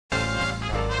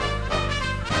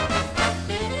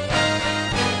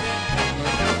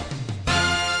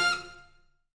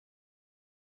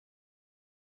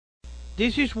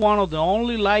This is one of the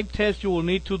only live tests you will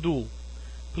need to do.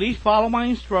 Please follow my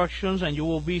instructions and you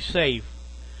will be safe.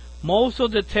 Most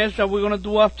of the tests that we're going to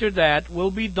do after that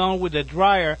will be done with the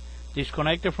dryer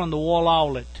disconnected from the wall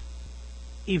outlet.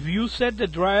 If you set the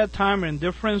dryer timer in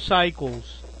different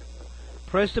cycles,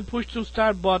 press the push to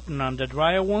start button and the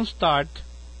dryer won't start.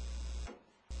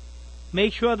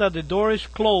 Make sure that the door is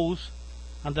closed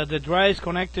and that the dryer is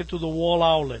connected to the wall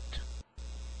outlet.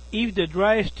 If the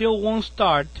dryer still won't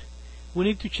start, we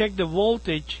need to check the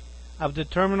voltage of the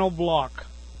terminal block.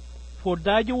 For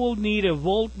that you will need a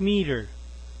voltmeter,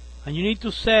 and you need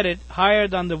to set it higher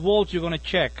than the volts you're going to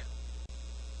check.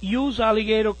 Use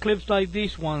alligator clips like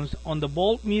these ones on the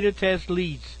voltmeter test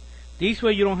leads. This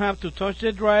way you don't have to touch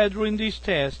the dryer during this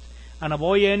test and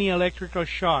avoid any electrical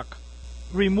shock.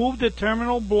 Remove the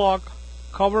terminal block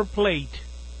cover plate.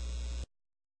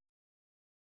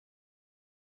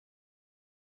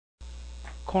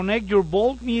 Connect your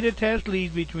voltmeter test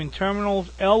lead between terminals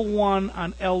L1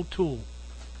 and L2.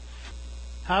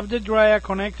 Have the dryer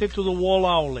connected to the wall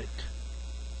outlet.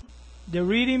 The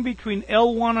reading between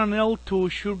L1 and L2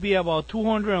 should be about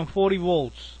 240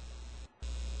 volts.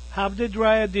 Have the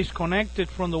dryer disconnected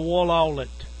from the wall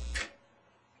outlet.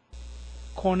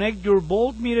 Connect your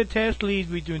voltmeter test lead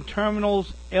between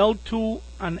terminals L2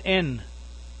 and N.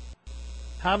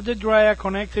 Have the dryer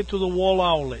connected to the wall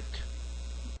outlet.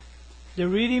 The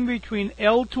reading between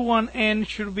L2 and N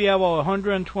should be about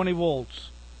 120 volts.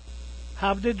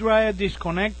 Have the dryer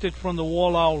disconnected from the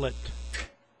wall outlet.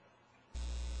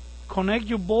 Connect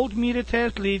your voltmeter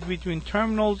test lead between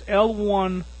terminals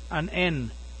L1 and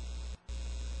N.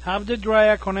 Have the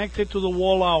dryer connected to the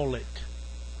wall outlet.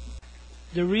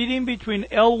 The reading between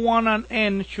L1 and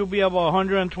N should be about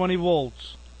 120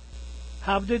 volts.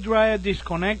 Have the dryer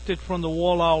disconnected from the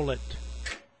wall outlet.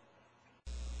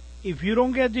 If you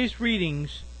don't get these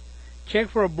readings, check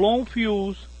for a blown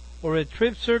fuse or a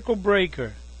tripped circuit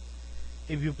breaker.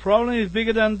 If your problem is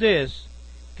bigger than this,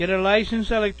 get a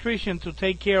licensed electrician to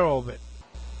take care of it.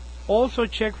 Also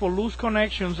check for loose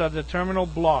connections at the terminal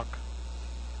block.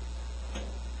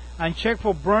 And check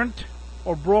for burnt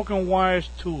or broken wires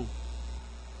too.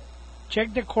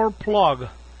 Check the core plug.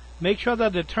 Make sure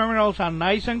that the terminals are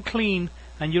nice and clean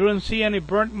and you don't see any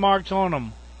burnt marks on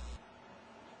them.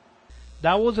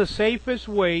 That was the safest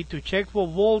way to check for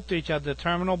voltage at the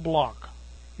terminal block.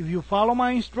 If you follow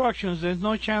my instructions, there's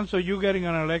no chance of you getting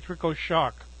an electrical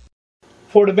shock.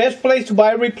 For the best place to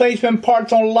buy replacement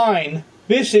parts online,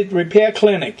 visit Repair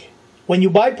Clinic. When you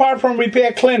buy part from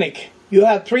Repair Clinic, you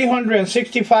have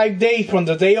 365 days from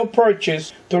the day of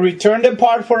purchase to return the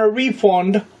part for a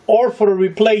refund or for a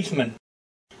replacement.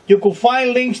 You can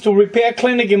find links to Repair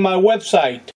Clinic in my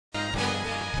website.